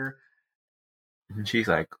here. And she's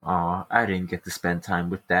like, "Oh, I didn't get to spend time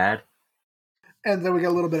with Dad." And then we get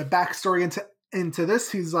a little bit of backstory into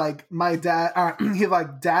this. He's like, my dad.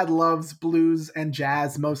 Dad loves blues and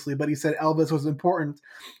jazz mostly, but he said Elvis was important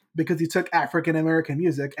because he took African American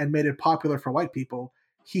music and made it popular for white people.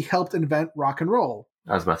 He helped invent rock and roll.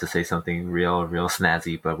 I was about to say something real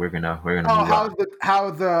snazzy, but we're gonna Oh, move on.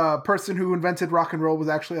 how the person who invented rock and roll was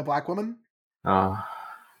actually a black woman? Oh,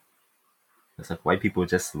 it's like white people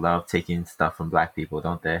just love taking stuff from black people,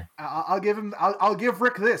 don't they? I'll give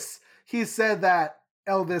Rick this. He said that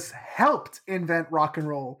Elvis helped invent rock and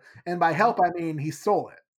roll, and by help I mean he stole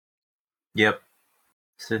it. Yep.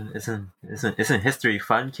 Isn't history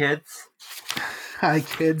fun, kids? Hi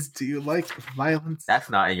kids, do you like violence?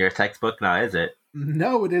 That's not in your textbook now, is it?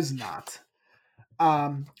 No, it is not.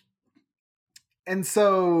 And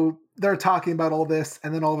so they're talking about all this,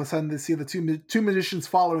 and then all of a sudden they see the two magicians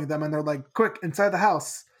following them, and they're like, "Quick, inside the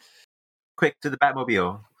house!" Quick to the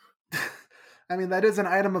Batmobile. I mean, that is an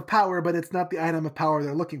item of power, but it's not the item of power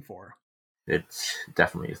they're looking for. It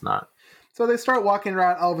definitely is not. So they start walking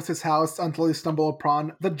around Elvis's house until they stumble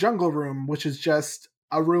upon the jungle room, which is just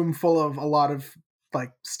a room full of a lot of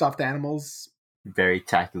like stuffed animals. Very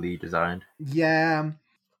tactily designed. Yeah.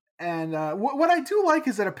 And what I do like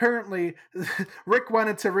is that apparently Rick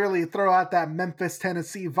wanted to really throw out that Memphis,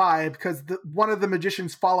 Tennessee vibe because one of the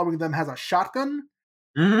magicians following them has a shotgun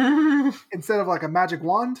instead of like a magic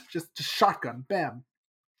wand, just shotgun, bam.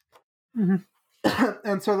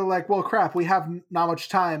 And so they're like, "Well, crap, we have not much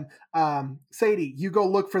time. Sadie, you go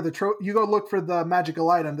look for the magical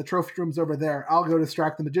item. The trophy room's over there. I'll go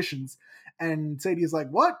distract the magicians." And Sadie's like,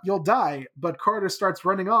 "What? You'll die." But Carter starts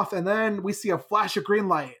running off, and then we see a flash of green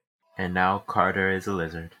light. And now Carter is a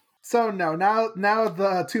lizard. So no, now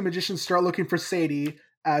the two magicians start looking for Sadie.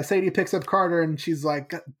 Sadie picks up Carter, and she's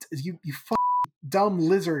like, "You dumb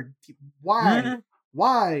lizard! Why?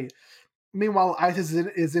 Why?" Meanwhile, Isis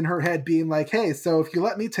is in her head being like, "Hey, so if you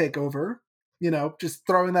let me take over, just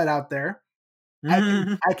throwing that out there,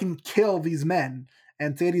 I can kill these men."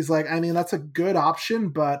 And Sadie's like, "I mean, that's a good option,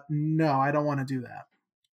 but no, I don't want to do that."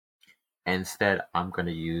 Instead, I'm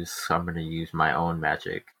gonna use my own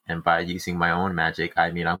magic, and by using my own magic,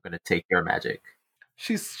 I mean I'm gonna take your magic.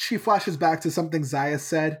 She flashes back to something Zaya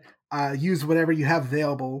said. Use whatever you have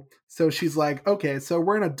available. So she's like, "Okay, so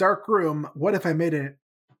we're in a dark room. What if I made it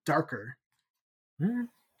darker?"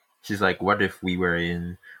 She's like, what if we were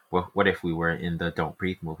in the Don't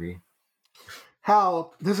Breathe movie?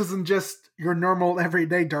 Hal, this isn't just your normal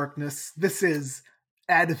everyday darkness. This is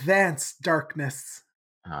advanced darkness.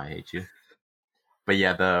 Oh, I hate you. But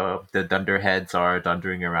yeah, the Dunderheads are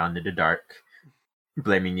dundering around in the dark,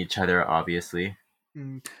 blaming each other, obviously.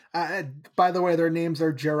 By the way, their names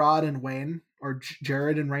are Gerard and Wayne, or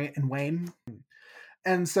Jared and Wayne.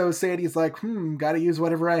 And so Sadie's like, gotta use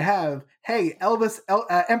whatever I have. Hey,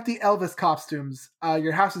 empty Elvis costumes.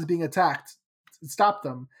 Your house is being attacked. Stop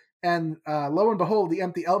them. And lo and behold, the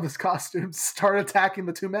empty Elvis costumes start attacking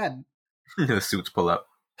the two men. The suits pull up.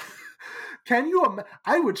 Can you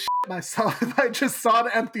I would shit myself if I just saw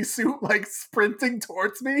an empty suit, like, sprinting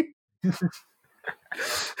towards me.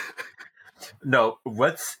 No,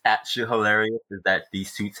 what's actually hilarious is that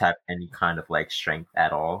these suits have any kind of, like, strength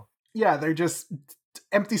at all. Yeah, they're just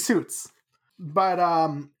empty suits. But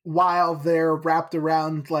while they're wrapped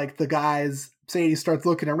around like the guys, Sadie starts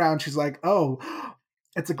looking around. She's like, "Oh,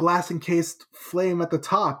 it's a glass encased flame at the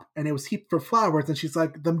top, and it was heaped for flowers." And she's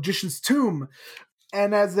like, "The magician's tomb."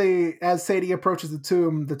 And as Sadie approaches the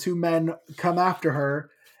tomb, the two men come after her,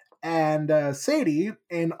 and Sadie,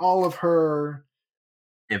 in all of her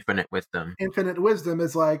infinite wisdom,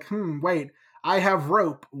 is like, wait, I have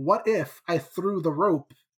rope. What if I threw the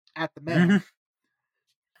rope at the men?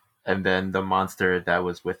 And then the monster that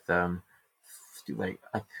was with them,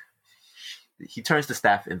 he turns the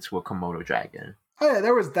staff into a Komodo dragon. Oh yeah,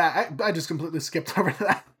 there was that. I just completely skipped over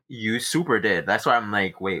that. You super did. That's why I'm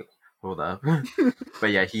like, wait, Hold up. But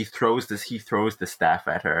yeah, he throws the staff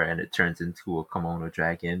at her, and it turns into a Komodo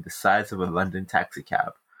dragon the size of a London taxi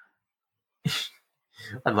cab.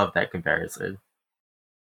 I love that comparison.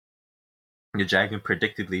 The dragon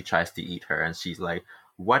predictably tries to eat her, and she's like,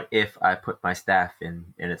 "What if I put my staff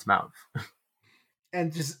in its mouth?"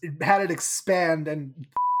 And just had it expand and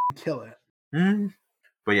kill it. Mm.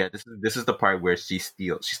 But yeah, this is the part where she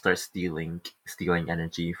starts stealing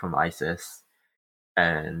energy from Isis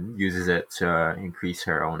and uses it to increase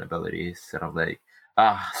her own abilities. And I'm like,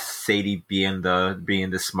 Sadie being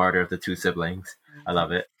the smarter of the two siblings. I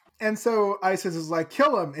love it. And so Isis is like,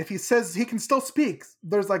 kill him. If he says he can still speak,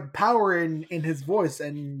 there's like power in his voice.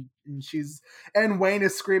 And Wayne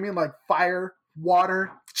is screaming like fire,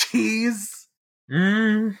 water, cheese.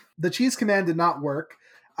 The cheese command did not work.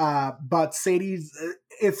 But Sadie's,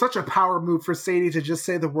 it's such a power move for Sadie to just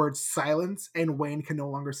say the word silence and Wayne can no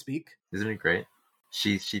longer speak. Isn't it great?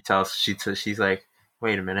 She's like,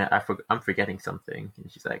 wait a minute, I'm forgetting something.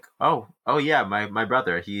 And she's like, oh yeah, my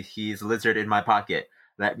brother, he's a lizard in my pocket.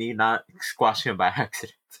 Let me not squash him by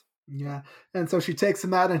accident. Yeah. And so she takes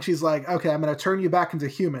him out and she's like, okay, I'm going to turn you back into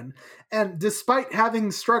human. And despite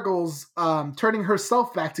having struggles turning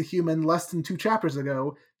herself back to human less than 2 chapters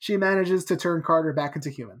ago, she manages to turn Carter back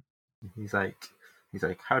into human. He's like,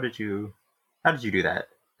 how did you do that?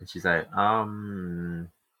 And she's like,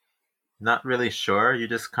 not really sure. You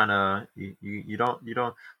just kind of,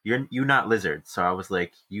 you're not lizard. So I was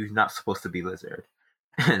like, you're not supposed to be lizard.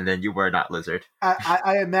 And then you were not lizard.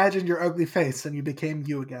 I imagined your ugly face and you became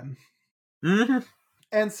you again. Mm-hmm.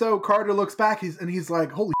 And so Carter looks back he's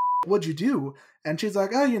like, holy shit, what'd you do? And she's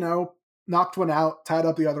like, oh, knocked one out, tied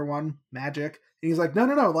up the other one, magic. And he's like, no,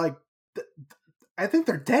 like, I think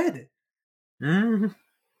they're dead. Mm-hmm.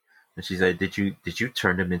 And she's like, did you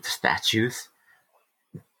turn them into statues?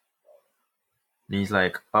 And he's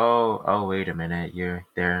like, oh, wait a minute,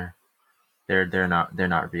 they're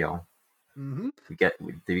not real. Mm-hmm. We get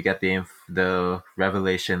the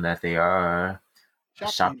revelation that they are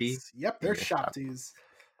Shopti. Yep, they're Shoptis.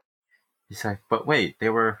 He's like, but wait, they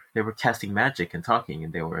were casting magic and talking,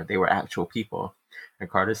 and they were actual people. And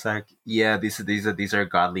Carter's like, yeah, these are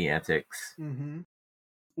godly antics. Mm-hmm.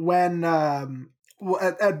 When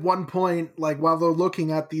at one point, like while they're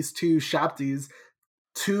looking at these 2 Shoptis,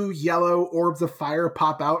 2 yellow orbs of fire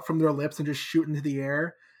pop out from their lips and just shoot into the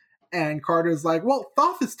air. And Carter's like, well,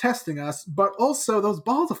 Thoth is testing us, but also those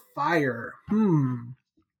balls of fire.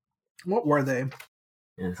 What were they? And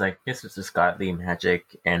it's like, this is just godly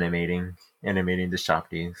magic animating the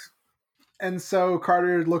Shoptis. And so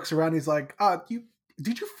Carter looks around, he's like,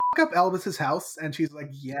 did you fuck up Elvis's house? And she's like,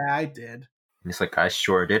 yeah, I did. And it's like, I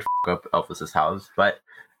sure did fuck up Elvis's house, but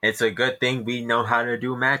it's a good thing we know how to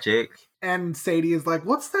do magic. And Sadie is like,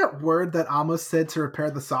 what's that word that Amos said to repair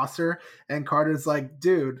the saucer? And Carter's like,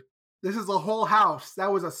 dude, this is a whole house.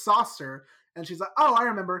 That was a saucer. And she's like, oh, I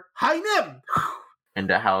remember. Hainem! And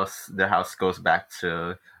the house goes back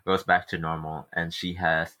to normal. And she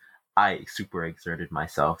has, I super exerted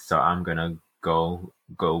myself, so I'm gonna go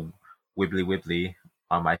wibbly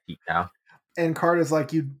on my feet now. And Carter's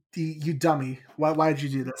like, you dummy. Why did you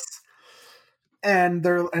do this? And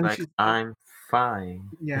she's I'm fine.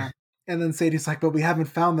 Yeah. And then Sadie's like, but we haven't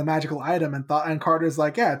found the magical item. And Carter's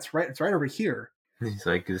like, yeah, it's right over here. He's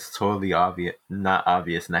like, it's totally not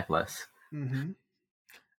obvious necklace. Mm-hmm.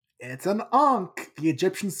 It's an Ankh, the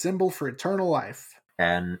Egyptian symbol for eternal life.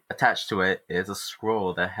 And attached to it is a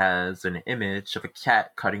scroll that has an image of a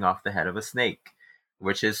cat cutting off the head of a snake,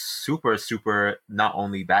 which is super, super, not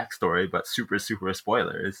only backstory, but super, super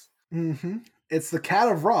spoilers. Mm-hmm. It's the Cat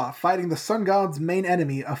of Ra fighting the sun god's main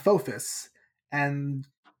enemy, Apophis. And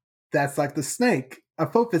that's like the snake.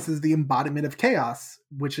 Apophis is the embodiment of chaos,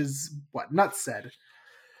 which is what Nuts said.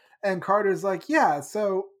 And Carter's like, yeah,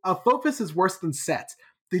 so Apophis is worse than Set.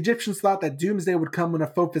 The Egyptians thought that doomsday would come when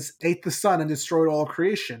Apophis ate the sun and destroyed all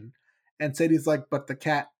creation. And Sadie's like, but the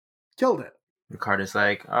cat killed it. And Carter's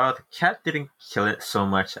like, oh, the cat didn't kill it so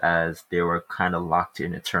much as they were kind of locked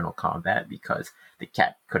in eternal combat because the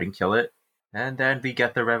cat couldn't kill it. And then we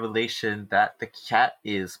get the revelation that the cat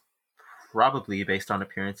is probably, based on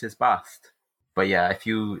appearances, Bast. But yeah, if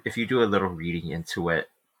you do a little reading into it,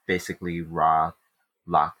 basically Ra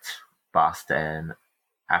locked Bast and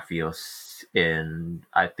Aphios in,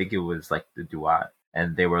 I think it was like the Duat,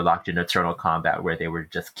 and they were locked in eternal combat where they were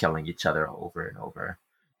just killing each other over and over.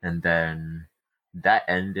 And then that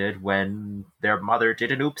ended when their mother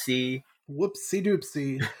did an oopsie. Whoopsie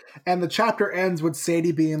doopsie. And the chapter ends with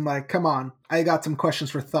Sadie being like, come on, I got some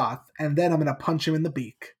questions for Thoth, and then I'm going to punch him in the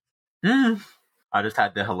beak. I just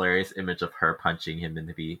had the hilarious image of her punching him in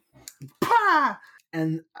the beak. Pah!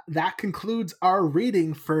 And that concludes our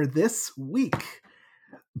reading for this week.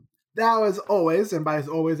 Now, as always, and by as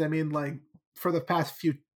always, I mean like for the past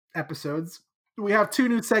few episodes, we have 2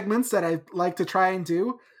 new segments that I like to try and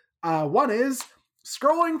do. One is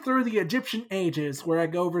scrolling through the Egyptian ages, where I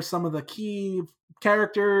go over some of the key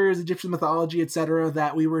characters, Egyptian mythology, etc.,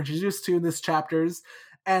 that we were introduced to in this chapters.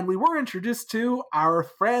 And we were introduced to our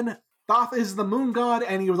friend Thoth is the moon god,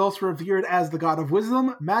 and he was also revered as the god of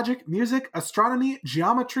wisdom, magic, music, astronomy,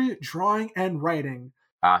 geometry, drawing, and writing.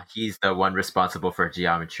 He's the one responsible for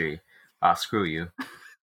geometry. Screw you.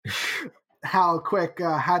 How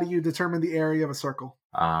do you determine the area of a circle?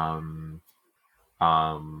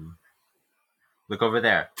 Look over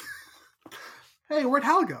there. Hey, where'd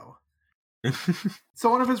Hal go? So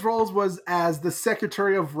one of his roles was as the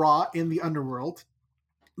Secretary of Ra in the underworld.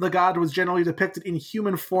 The god was generally depicted in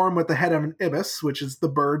human form with the head of an ibis, which is the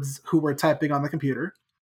birds who were typing on the computer.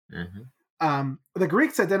 Mm-hmm. The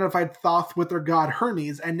Greeks identified Thoth with their god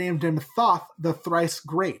Hermes and named him Thoth the Thrice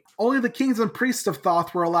Great. Only the kings and priests of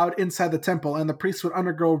Thoth were allowed inside the temple, and the priests would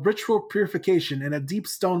undergo ritual purification in a deep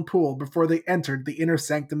stone pool before they entered the inner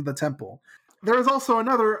sanctum of the temple. There is also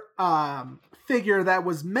another figure that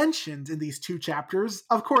was mentioned in these 2 chapters.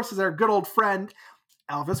 Of course, is our good old friend,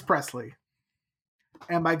 Elvis Presley.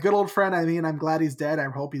 And by good old friend, I mean I'm glad he's dead. I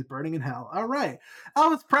hope he's burning in hell. All right.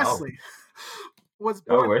 Elvis Presley was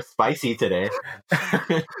born... Oh, we're spicy today.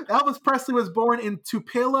 Elvis Presley was born in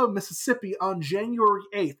Tupelo, Mississippi on January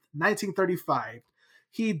 8th, 1935.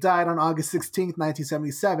 He died on August 16th,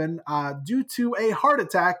 1977, due to a heart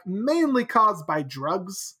attack mainly caused by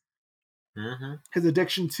drugs. Mm-hmm. His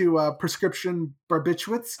addiction to prescription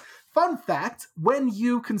barbiturates. Fun fact, when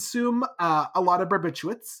you consume a lot of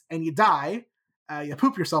barbiturates and you die, you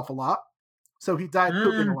poop yourself a lot. So he died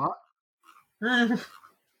pooping a lot.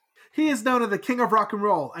 He is known as the King of Rock and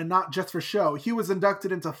Roll, and not just for show. He was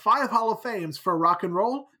inducted into 5 Hall of Fames for rock and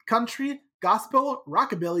roll, country, gospel,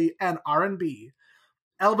 rockabilly, and R&B.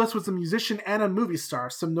 Elvis was a musician and a movie star.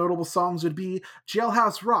 Some notable songs would be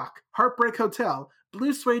Jailhouse Rock, Heartbreak Hotel,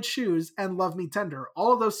 Blue Suede Shoes, and Love Me Tender.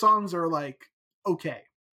 All of those songs are like, okay.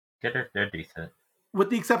 They're decent. With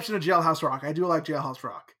the exception of Jailhouse Rock. I do like Jailhouse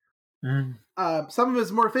Rock. Some of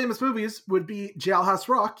his more famous movies would be Jailhouse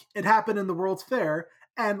Rock, It Happened in the World's Fair,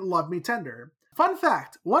 and Love Me Tender. Fun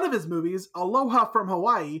fact, one of his movies, Aloha from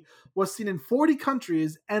Hawaii, was seen in 40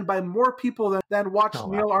 countries and by more people than watched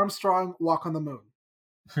Neil Armstrong walk on the moon.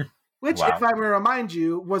 Which, if I may remind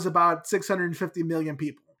you, was about 650 million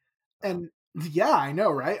people. And yeah, I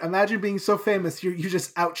know, right? Imagine being so famous, you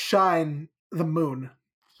just outshine the moon.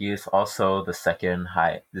 He is also the second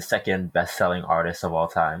best-selling artist of all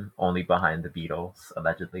time, only behind the Beatles,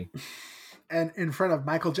 allegedly. And in front of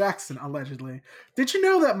Michael Jackson, allegedly. Did you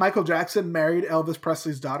know that Michael Jackson married Elvis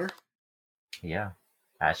Presley's daughter? Yeah,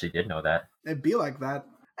 I actually did know that. It'd be like that.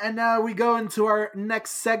 And now we go into our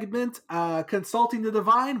next segment, Consulting the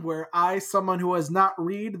Divine, where I, someone who has not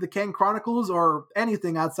read the Kang Chronicles or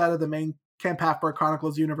anything outside of the main Camp Half-Blood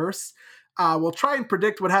Chronicles universe, will try and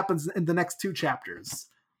predict what happens in the next 2 chapters.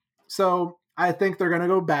 So I think they're going to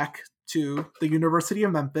go back to the University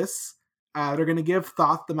of Memphis. They're going to give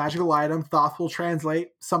Thoth the magical item. Thoth will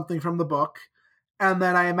translate something from the book. And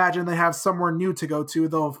then I imagine they have somewhere new to go to.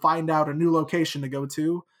 They'll find out a new location to go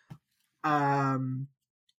to. I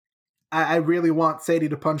really want Sadie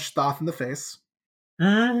to punch Thoth in the face.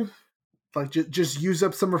 Like, just use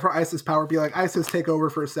up some of her Isis power. Be like, Isis, take over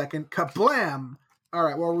for a second. Kablam! All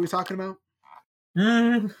right, what were we talking about?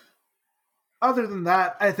 Other than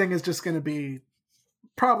that, I think it's just going to be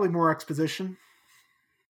probably more exposition.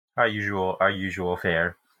 Our usual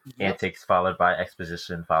fare. Yep. Antics followed by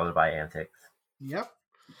exposition, followed by antics. Yep.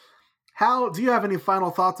 Hal, do you have any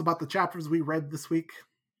final thoughts about the chapters we read this week?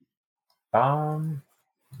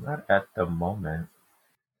 Not at the moment.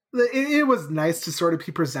 It was nice to sort of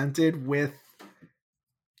be presented with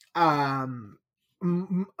I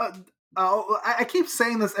keep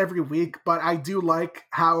saying this every week, but I do like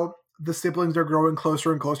how the siblings are growing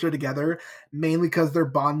closer and closer together, mainly because they're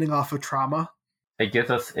bonding off of trauma. It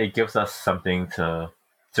gives us something to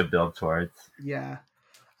build towards. Yeah.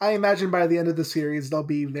 I imagine by the end of the series they'll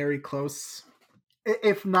be very close.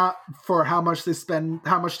 If not for how much time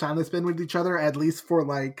they spend with each other, at least for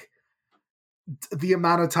like the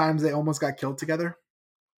amount of times they almost got killed together.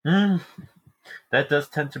 That does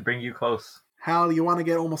tend to bring you close. Hal, you want to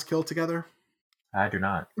get almost killed together? I do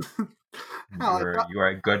not. Hal, you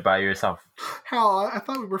are good by yourself. Hal, I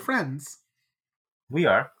thought we were friends. We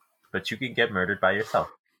are, but you can get murdered by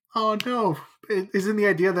yourself. Oh no. Isn't the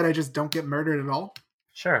idea that I just don't get murdered at all?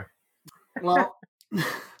 Sure. Well,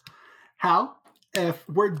 Hal,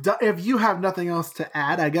 If you have nothing else to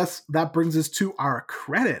add, I guess that brings us to our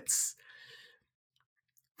credits.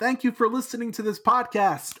 Thank you for listening to this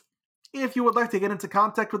podcast. If you would like to get into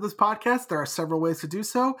contact with this podcast, there are several ways to do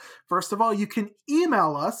so. First of all, you can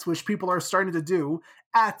email us, which people are starting to do,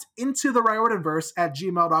 at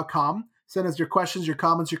intotheriordanverse@gmail.com. Send us your questions, your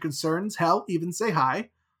comments, your concerns. Hell, even say hi.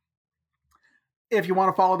 If you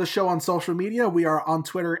want to follow the show on social media, we are on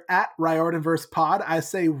Twitter at RiordanversePod. I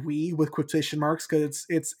say we with quotation marks because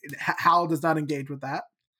it's Hal does not engage with that.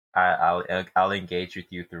 I'll engage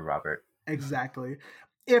with you through Robert. Exactly.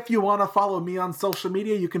 If you want to follow me on social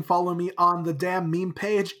media, you can follow me on the Damn Meme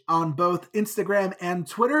page on both Instagram and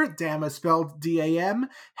Twitter. Damn is spelled D-A-M.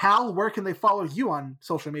 Hal, where can they follow you on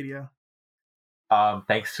social media?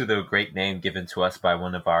 Thanks to the great name given to us by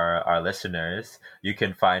one of our listeners, you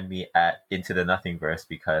can find me at Into the Nothingverse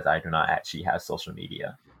because I do not actually have social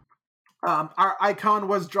media. Our icon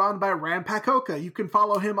was drawn by Ranpakoka. You can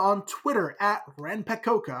follow him on Twitter at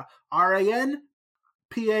Ranpakoka.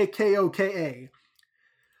 RANPAKOKA.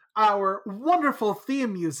 Our wonderful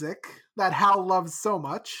theme music that Hal loves so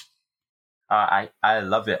much. I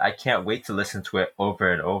love it. I can't wait to listen to it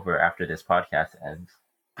over and over after this podcast ends.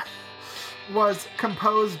 Was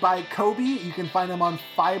composed by Kobe. You can find him on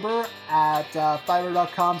Fiverr at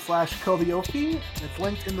fiverr.com/KobeOfi. It's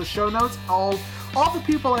linked in the show notes. All the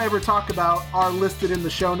people I ever talk about are listed in the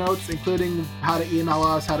show notes, including how to email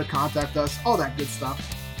us, how to contact us, all that good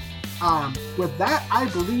stuff. With that, I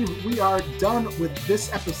believe we are done with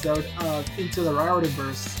this episode of Into the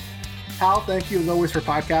Riordanverse. Hal, thank you as always for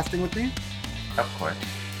podcasting with me. Of course.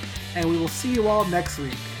 And we will see you all next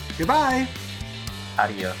week. Goodbye.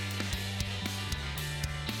 Adios.